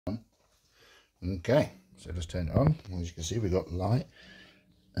Okay, so just turn it on. As you can see, we've got light.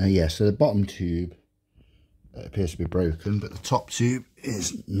 Yeah, so the bottom tube appears to be broken, but the top tube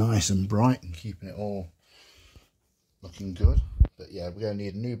is nice and bright and keeping it all looking good. But yeah, we're going to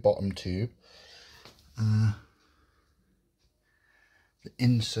need a new bottom tube. The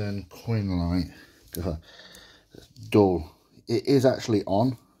Incern coin light, God, it's dull. It is actually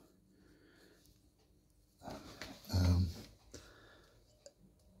on.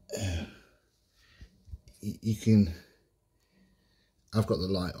 You can, I've got the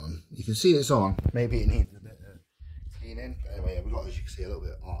light on. You can see it's on. Maybe it needs a bit of cleaning. But anyway, we've got, as you can see, a little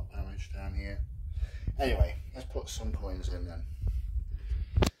bit of art damage down here. Anyway, let's put some coins in then.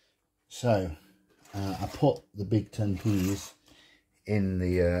 So, I put the big 10p's in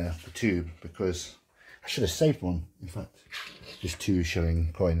the tube because I should have saved one. In fact, just 2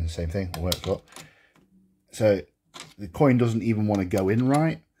 shilling coin, the same thing, worked out. So, the coin doesn't even want to go in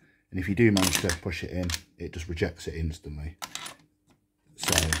right. And if you do manage to push it in, it just rejects it instantly.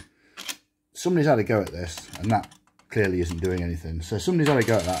 So, somebody's had a go at this, and that clearly isn't doing anything. So, somebody's had a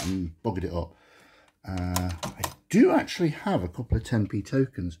go at that and buggered it up. I do actually have a couple of 10p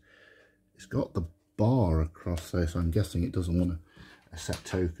tokens. It's got the bar across there, so I'm guessing it doesn't want to accept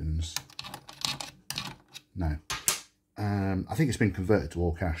tokens. No. I think it's been converted to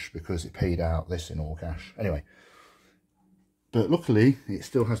all cash because it paid out this in all cash. Anyway. But luckily, it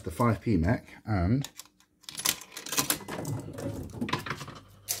still has the 5p mech and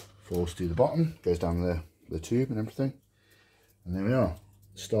falls to the bottom, goes down the tube and everything. And there we are.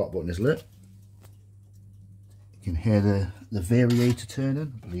 The start button is lit. You can hear the variator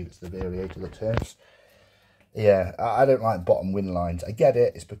turning. I believe it's the variator that turns. Yeah, I don't like bottom win lines. I get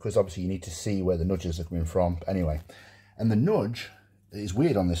it. It's because obviously you need to see where the nudges are coming from. But anyway, and the nudge is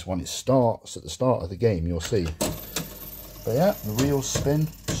weird on this one. It starts at the start of the game, you'll see. But yeah, the wheels spin,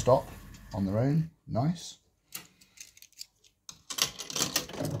 stop on their own. Nice.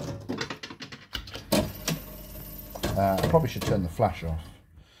 I probably should turn the flash off.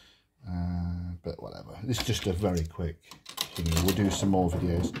 But whatever. This is just a very quick thing. We'll do some more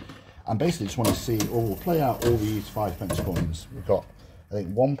videos. And basically just want to see, or we'll play out all these 5p coins. We've got, I think,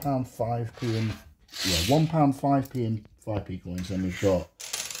 £1, 5p and, yeah, £1, 5p and 5p coins. Then we've got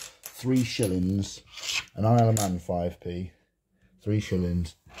 3 shillings, an Isle of Man 5p, 3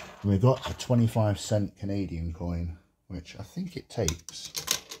 shillings, and we've got a 25-cent Canadian coin, which I think it takes.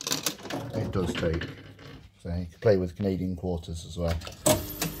 It does take. So you can play with Canadian quarters as well. I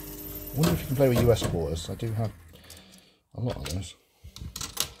wonder if you can play with US quarters. I do have a lot of those.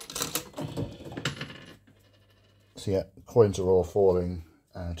 So yeah, coins are all falling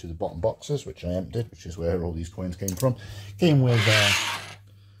to the bottom boxes, which I emptied, which is where all these coins came from. Came with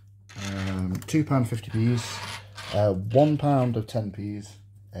 £2 50p's, £1 of 10p's,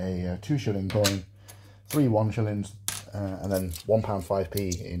 a 2 shilling coin, 3 1 shillings, and then £1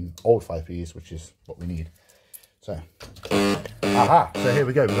 5p in old 5p's, which is what we need. So, aha! So here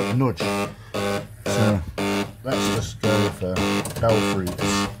we go, we've got the nudge. So let's just go for bell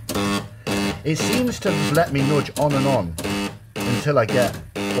fruits. It seems to let me nudge on and on until I get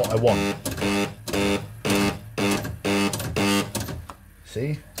what I want.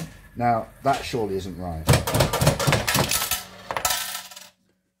 See? Now, that surely isn't right.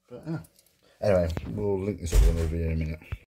 But, yeah. Anyway, we'll link this up in another video in a minute.